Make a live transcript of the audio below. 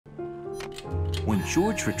When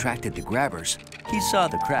George retracted the grabbers, he saw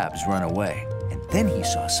the crabs run away. And then he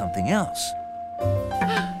saw something else.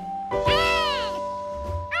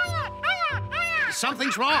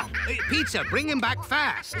 Something's wrong. Pizza, bring him back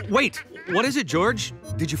fast. Wait, what is it, George?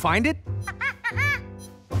 Did you find it?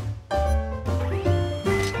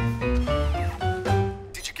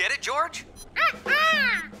 Did you get it, George?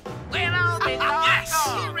 Yes!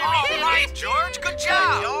 All right, George, good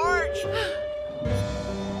job! George!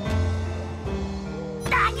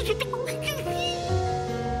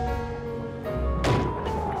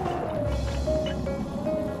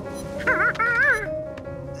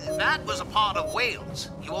 That was a part of Wales.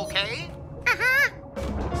 You okay?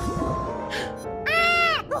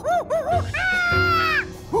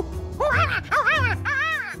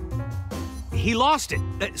 He lost it.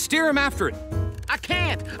 Steer him after it. I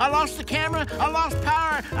can't. I lost the camera. I lost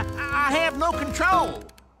power. I have no control.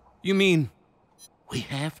 You mean? We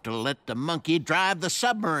have to let the monkey drive the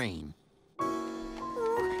submarine.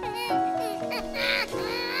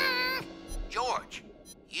 George,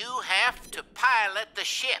 you have to pilot the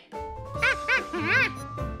ship.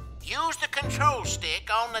 Use the control stick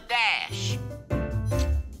on the dash.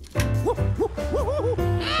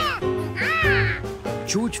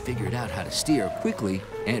 George figured out how to steer quickly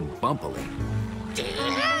and bumpily.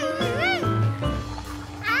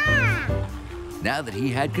 Now that he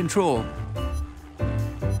had control,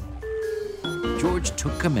 George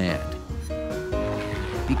took command.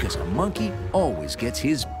 Because a monkey always gets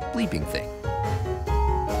his bleeping thing.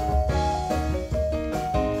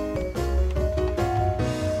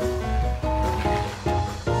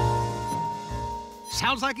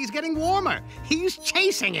 Sounds like he's getting warmer. He's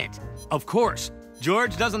chasing it. Of course.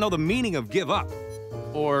 George doesn't know the meaning of give up.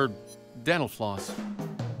 Or dental floss.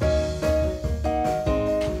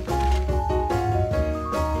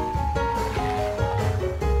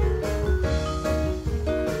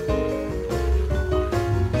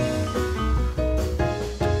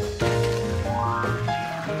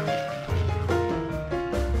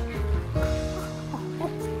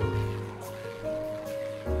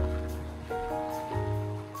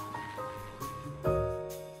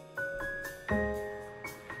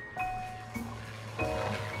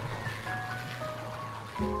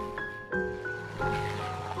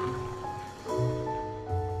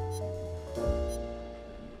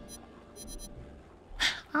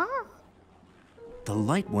 The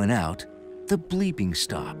light went out, the bleeping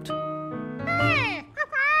stopped. Oh.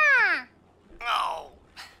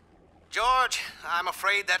 George, I'm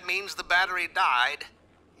afraid that means the battery died.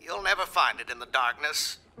 You'll never find it in the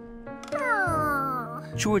darkness.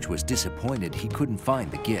 George was disappointed he couldn't find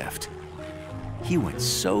the gift. He went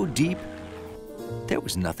so deep, there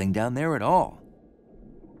was nothing down there at all.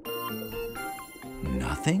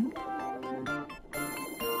 Nothing?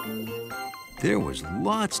 There was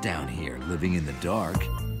lots down here living in the dark.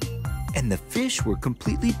 And the fish were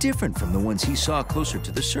completely different from the ones he saw closer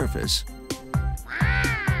to the surface.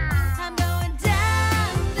 I'm going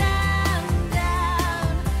down, down, down,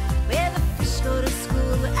 where the fish go to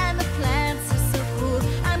school and the plants are so cool.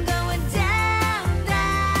 I'm going down,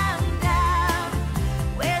 down, down,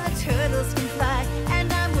 where the turtles can fly,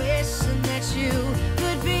 and I'm wishing that you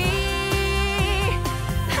could be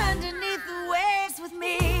underneath the waves with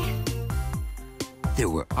me. There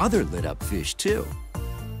were other lit-up fish, too.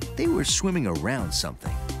 They were swimming around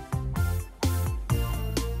something.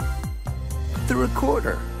 The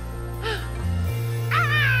recorder.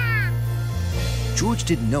 George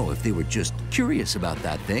didn't know if they were just curious about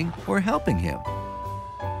that thing or helping him.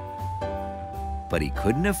 But he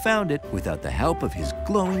couldn't have found it without the help of his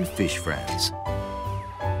glowing fish friends.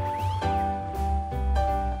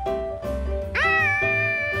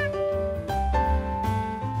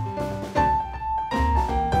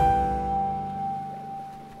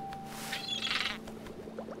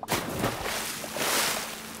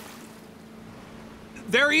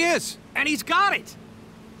 There he is, and he's got it.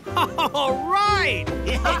 All right.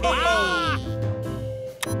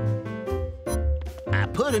 I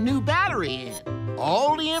put a new battery in.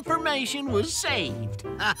 All the information was saved.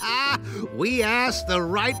 We asked the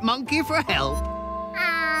right monkey for help.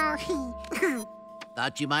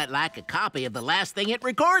 Thought you might like a copy of the last thing it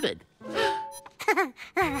recorded.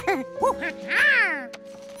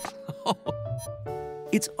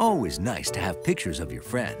 It's always nice to have pictures of your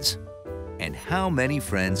friends. And how many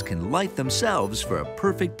friends can light themselves for a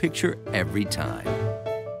perfect picture every time?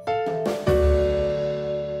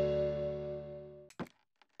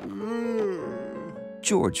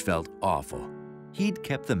 George felt awful. He'd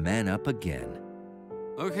kept the man up again.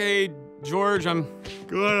 Okay, George, I'm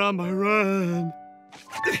going on my run.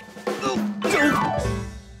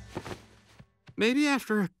 Maybe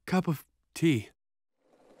after a cup of tea.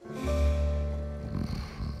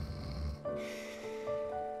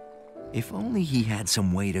 If only he had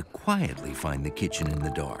some way to quietly find the kitchen in the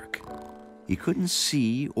dark. He couldn't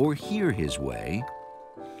see or hear his way.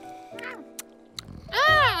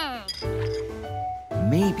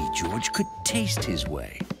 Maybe George could taste his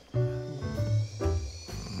way.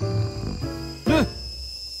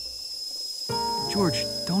 George,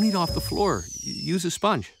 don't eat off the floor. Use a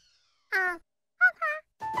sponge.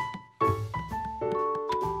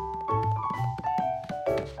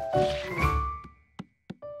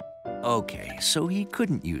 Okay, so he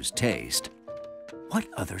couldn't use taste. What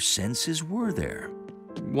other senses were there?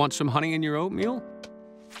 Want some honey in your oatmeal?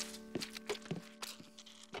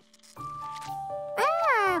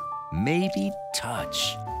 Maybe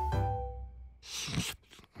touch.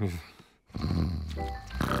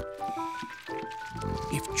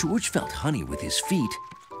 If George felt honey with his feet,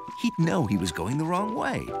 he'd know he was going the wrong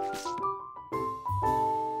way.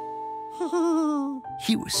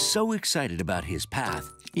 He was so excited about his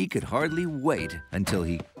path, he could hardly wait until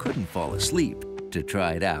he couldn't fall asleep to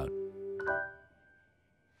try it out.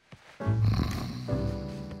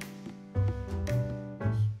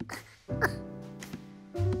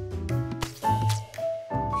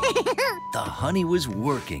 The honey was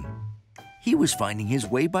working. He was finding his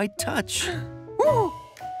way by touch.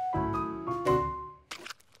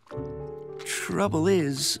 Trouble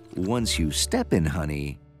is, once you step in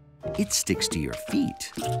honey, it sticks to your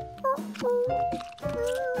feet.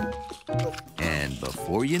 And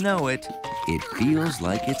before you know it, it feels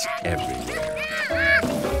like it's everywhere.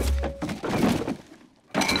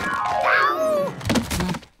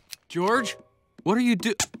 George, what are you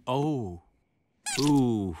doing? Oh.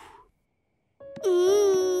 Ooh.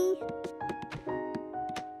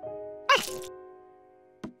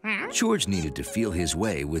 George needed to feel his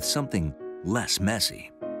way with something less messy.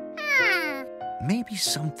 Maybe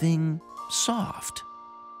something soft.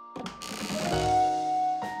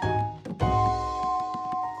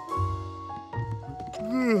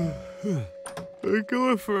 We're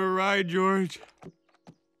going for a ride, George.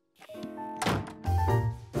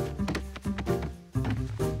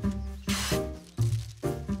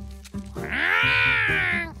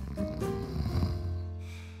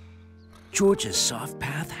 George's soft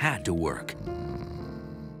path had to work.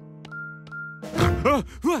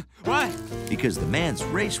 What? Because the man's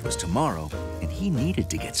race was tomorrow, and he needed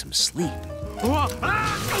to get some sleep. Oh,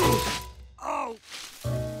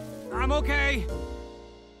 I'm okay.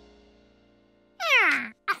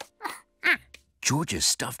 George's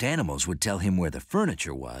stuffed animals would tell him where the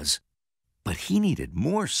furniture was, but he needed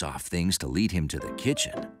more soft things to lead him to the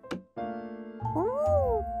kitchen.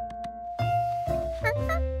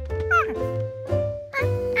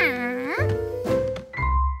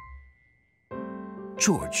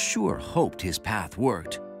 George sure hoped his path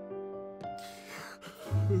worked.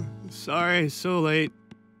 Sorry, so late.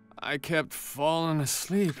 I kept falling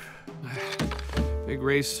asleep. Big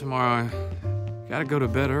race tomorrow. Gotta go to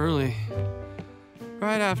bed early.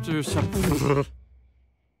 Right after supper.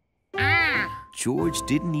 George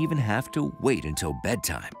didn't even have to wait until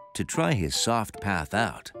bedtime to try his soft path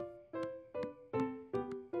out.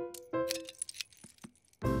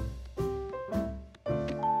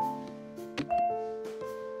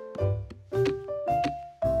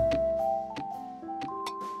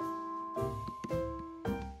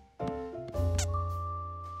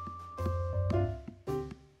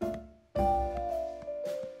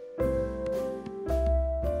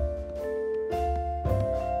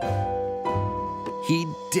 He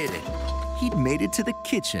did it. He'd made it to the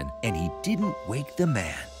kitchen, and he didn't wake the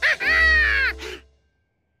man.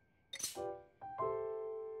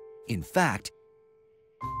 In fact,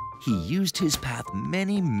 he used his path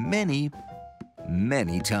many, many,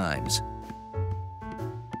 many times.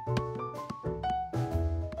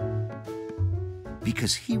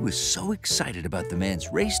 Because he was so excited about the man's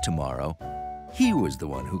race tomorrow, he was the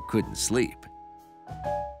one who couldn't sleep.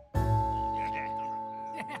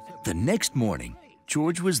 The next morning,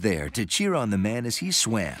 George was there to cheer on the man as he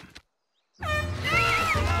swam.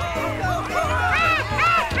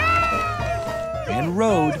 And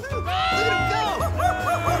rode.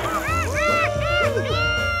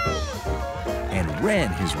 And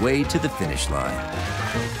ran his way to the finish line.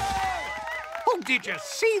 Oh, did you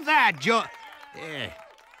see that,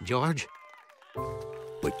 George?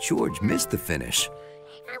 But George missed the finish.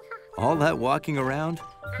 All that walking around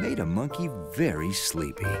made a monkey very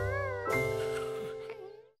sleepy.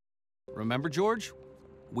 Remember, George?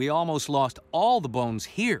 We almost lost all the bones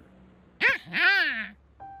here.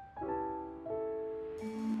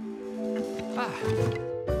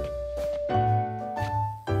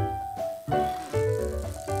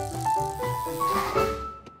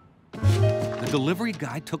 delivery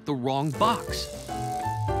guy took the wrong box.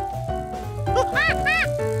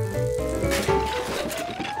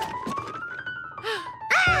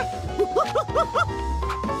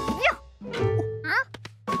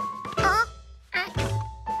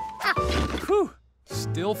 Whew,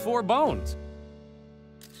 still 4 bones.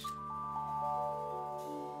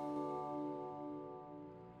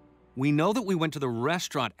 We know that we went to the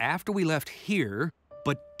restaurant after we left here,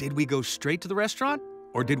 but did we go straight to the restaurant?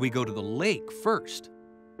 Or did we go to the lake first?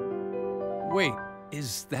 Wait,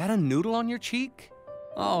 is that a noodle on your cheek?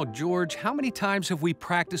 Oh, George, how many times have we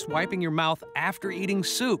practiced wiping your mouth after eating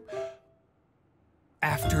soup?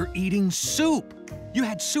 After eating soup! You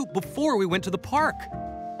had soup before we went to the park.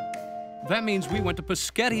 That means we went to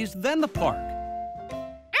Paschetti's, then the park.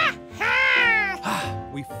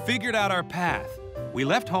 We figured out our path. We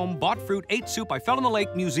left home, bought fruit, ate soup, I fell in the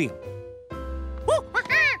lake, museum.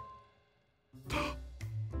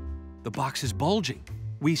 The box is bulging.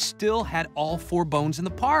 We still had all 4 bones in the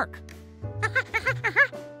park.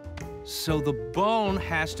 So the bone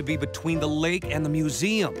has to be between the lake and the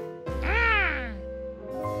museum.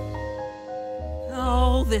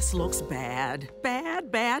 Oh, this looks bad.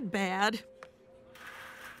 Bad, bad, bad.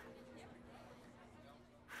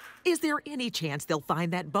 Is there any chance they'll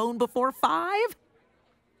find that bone before 5?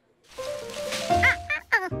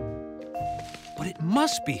 But it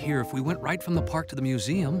must be here if we went right from the park to the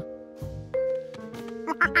museum.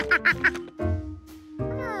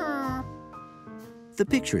 The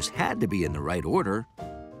pictures had to be in the right order.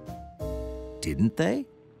 Didn't they?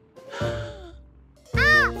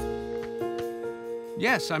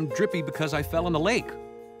 Yes, I'm drippy because I fell in the lake.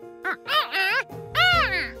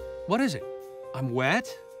 What is it? I'm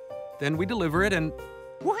wet? Then we deliver it and...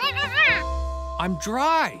 I'm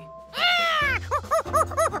dry.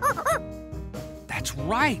 That's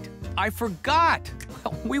right. I forgot.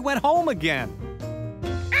 We went home again.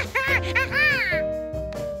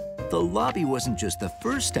 The lobby wasn't just the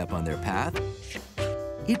first step on their path.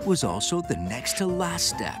 It was also the next to last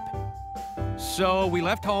step. So we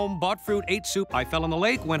left home, bought fruit, ate soup, I fell in the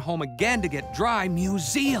lake, went home again to get dry,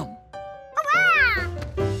 museum.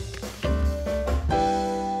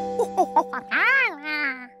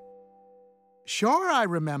 Sure, I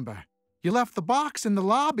remember. You left the box in the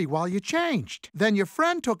lobby while you changed. Then your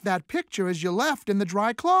friend took that picture as you left in the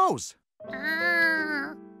dry clothes.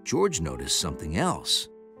 George noticed something else.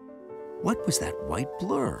 What was that white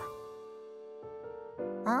blur?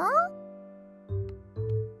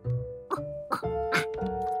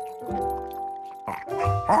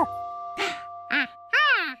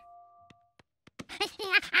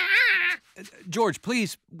 George,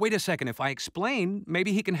 please, wait a second. If I explain,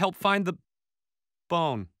 maybe he can help find the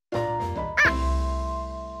bone.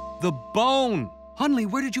 The bone! Hundley,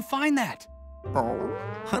 where did you find that?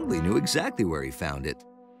 Hundley knew exactly where he found it.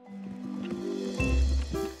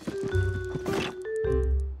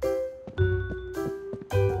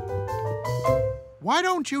 Why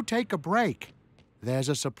don't you take a break? There's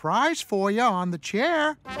a surprise for you on the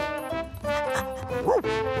chair.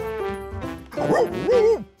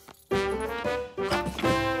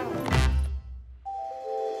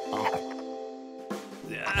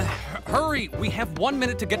 Hurry! We have 1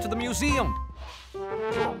 minute to get to the museum.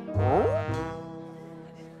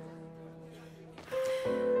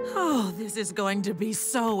 Oh, this is going to be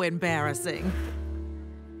so embarrassing.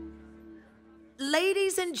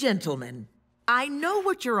 Ladies and gentlemen, I know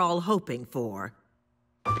what you're all hoping for.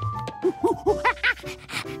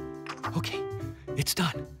 Okay, it's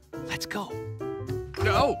done. Let's go.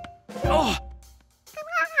 No! Oh!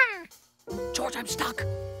 George, I'm stuck.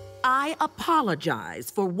 I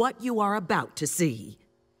apologize for what you are about to see.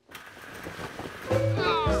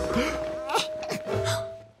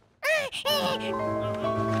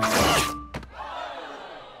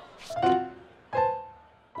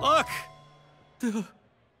 Look!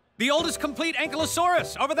 The oldest complete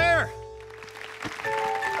ankylosaurus, over there!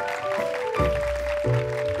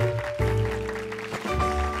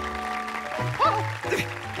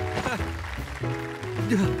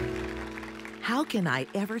 How can I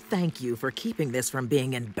ever thank you for keeping this from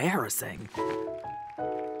being embarrassing?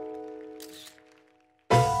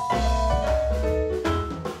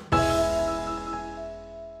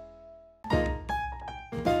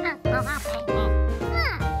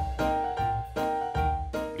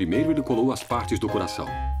 Primeiro ele colou as partes do coração.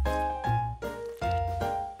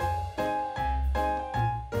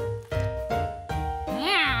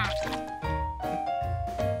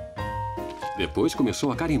 Depois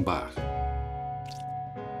começou a carimbar.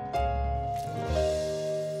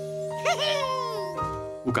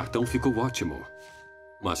 O cartão ficou ótimo,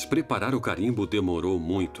 mas preparar o carimbo demorou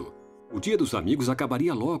muito. O dia dos amigos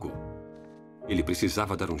acabaria logo. Ele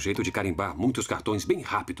precisava dar um jeito de carimbar muitos cartões bem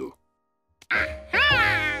rápido.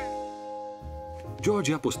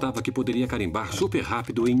 George apostava que poderia carimbar super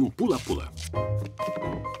rápido em um pula-pula.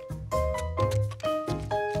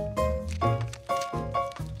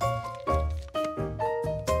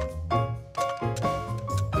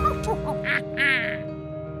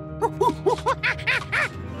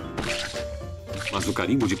 Mas o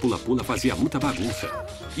carimbo de pula-pula fazia muita bagunça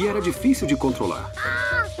e era difícil de controlar.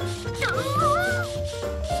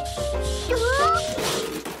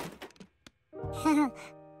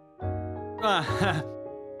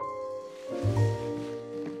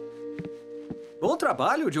 Bom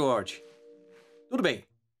trabalho, George. Tudo bem.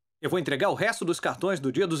 Eu vou entregar o resto dos cartões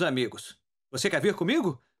do Dia dos Amigos. Você quer vir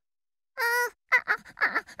comigo?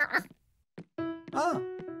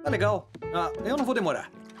 Tá legal. Eu não vou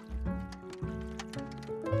demorar.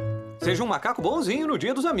 Seja um macaco bonzinho no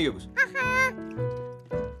Dia dos Amigos.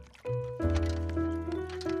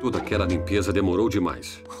 Toda aquela limpeza demorou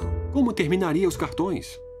demais. Como terminaria os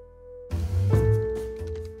cartões?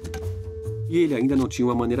 E ele ainda não tinha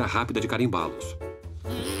uma maneira rápida de carimbá-los.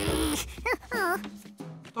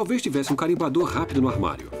 Talvez tivesse um carimbador rápido no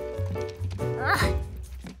armário.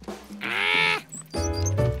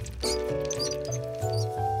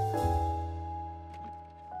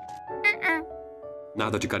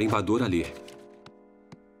 Nada de carimbador ali.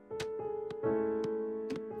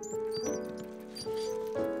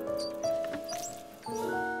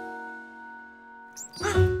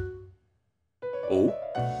 Ou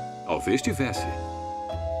talvez tivesse.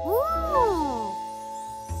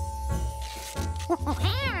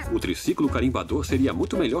 O triciclo carimbador seria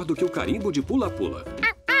muito melhor do que o carimbo de pula-pula.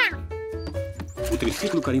 O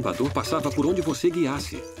triciclo carimbador passava por onde você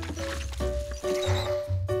guiasse.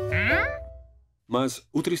 Mas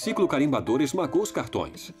o triciclo carimbador esmagou os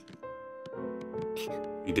cartões.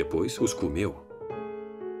 E depois os comeu.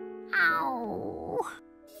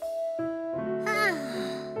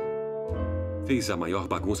 Fez a maior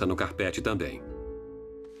bagunça no carpete também.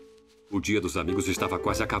 O Dia dos Amigos estava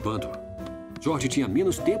quase acabando. George tinha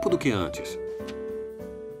menos tempo do que antes.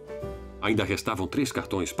 Ainda restavam 3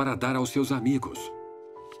 cartões para dar aos seus amigos.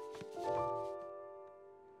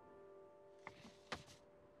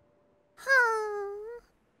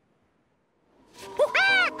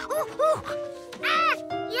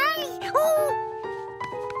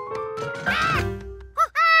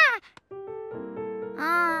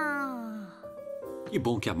 Que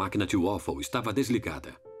bom que a máquina de waffle estava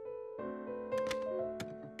desligada.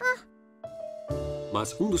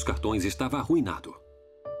 Mas um dos cartões estava arruinado.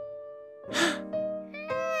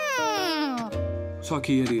 Só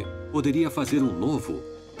que ele poderia fazer um novo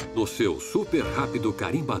no seu super rápido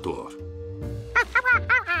carimbador.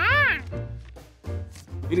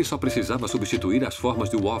 Ele só precisava substituir as formas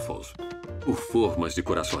de waffles por formas de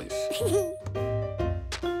corações.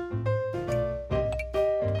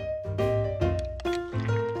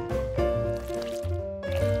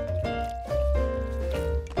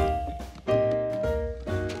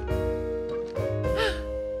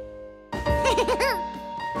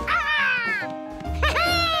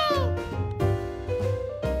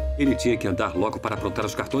 Ele tinha que andar logo para aprontar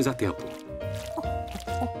os cartões a tempo.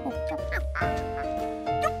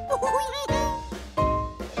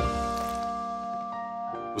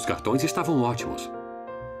 Os cartões estavam ótimos,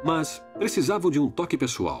 mas precisavam de um toque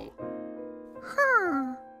pessoal.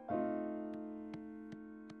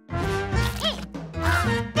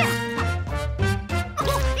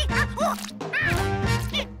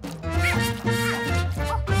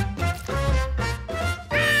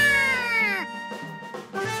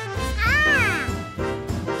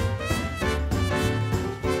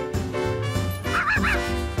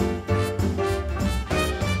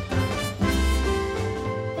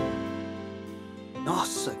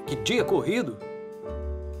 Nossa, que dia corrido!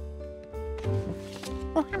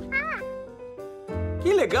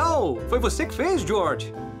 Que legal! Foi você que fez,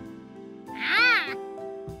 George?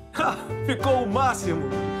 Ficou o máximo!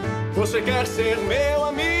 Você quer ser meu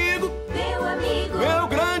amigo? Meu amigo, Meu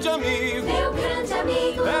grande amigo! meu grande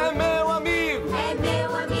amigo, É meu amigo! é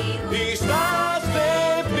meu amigo. E está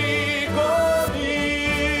sempre comigo!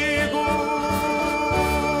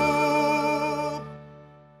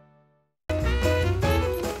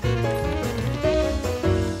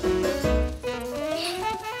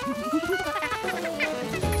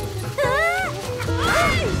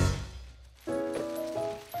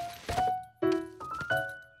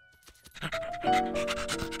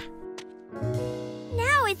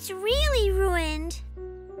 Now it's really ruined.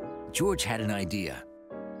 George had an idea.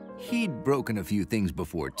 He'd broken a few things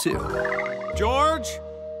before, too. George?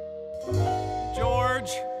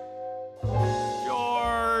 George!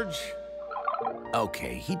 George!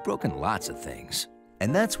 Okay, he'd broken lots of things,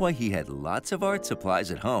 and that's why he had lots of art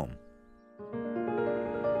supplies at home.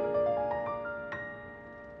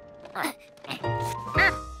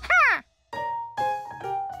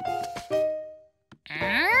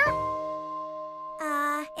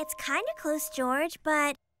 It's kind of close, George,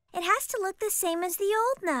 but it has to look the same as the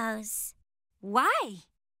old nose. Why?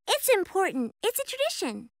 It's important. It's a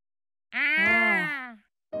tradition.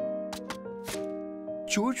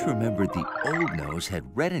 George remembered the old nose had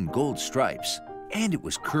red and gold stripes, and it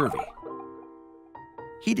was curvy.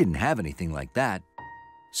 He didn't have anything like that,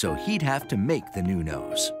 so he'd have to make the new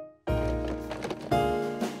nose.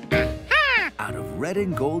 Out of red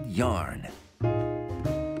and gold yarn.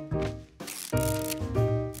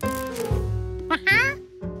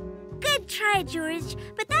 Good try, George,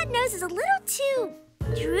 but that nose is a little too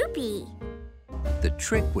droopy. The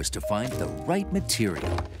trick was to find the right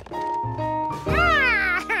material.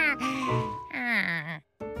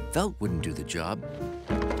 Felt wouldn't do the job,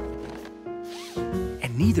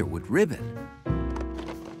 and neither would ribbon.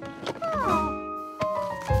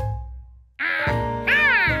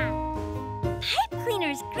 Pipe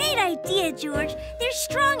cleaners, great idea, George. They're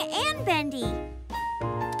strong and bendy.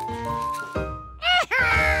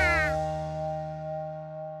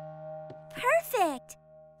 Perfect.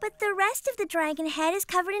 But the rest of the dragon head is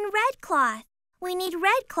covered in red cloth. We need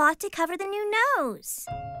red cloth to cover the new nose.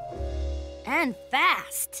 And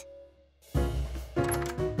fast.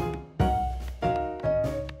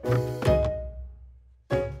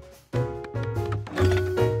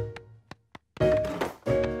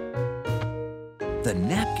 The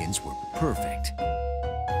napkins were perfect.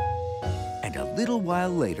 And a little while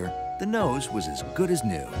later, the nose was as good as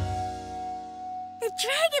new. The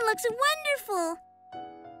dragon looks wonderful.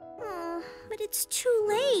 But it's too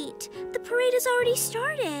late. The parade has already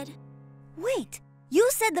started. Wait, you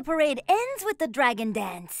said the parade ends with the dragon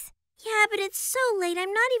dance. Yeah, but it's so late,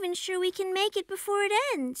 I'm not even sure we can make it before it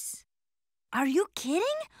ends. Are you kidding?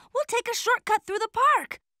 We'll take a shortcut through the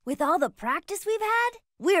park. With all the practice we've had,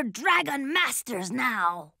 we're dragon masters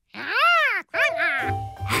now.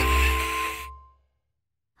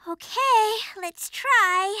 Okay, let's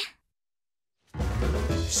try.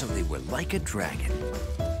 So they were like a dragon.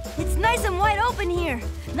 It's nice and wide open here.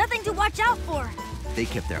 Nothing to watch out for. They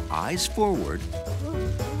kept their eyes forward.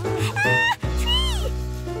 Ah! Tree!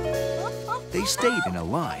 They stayed in a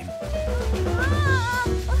line.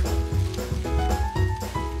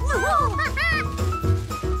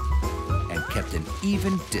 And kept an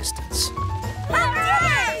even distance.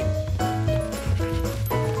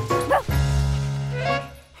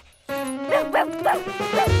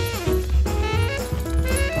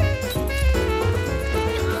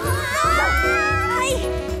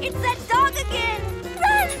 It's that dog again!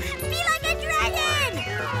 Run! Be like a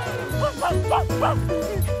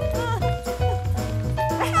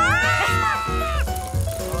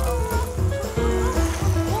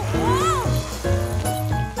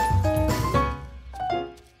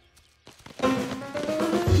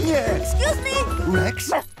Excuse me?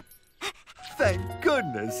 Rex? Thank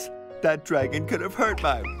goodness. That dragon could have hurt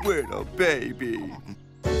my little baby.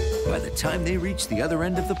 By the time they reached the other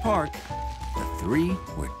end of the park, the three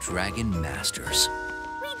were dragon masters.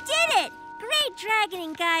 We did it! Great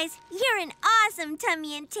dragoning, guys. You're an awesome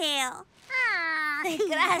tummy and tail.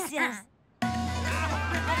 Gracias.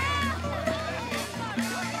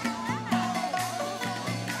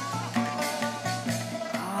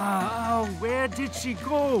 Where did she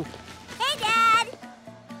go? Hey, Dad!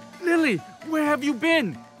 Lily, where have you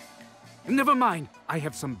been? Never mind, I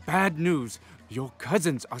have some bad news. Your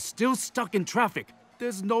cousins are still stuck in traffic.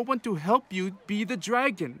 There's no one to help you be the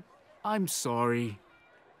dragon. I'm sorry.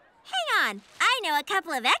 Hang on, I know a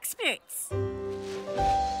couple of experts.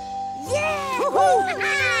 Yeah!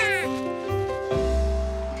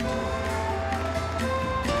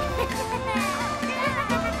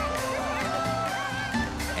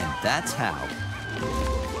 And that's how,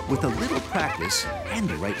 with a little practice and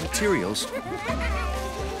the right materials,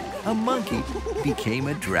 a monkey became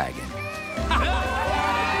a dragon.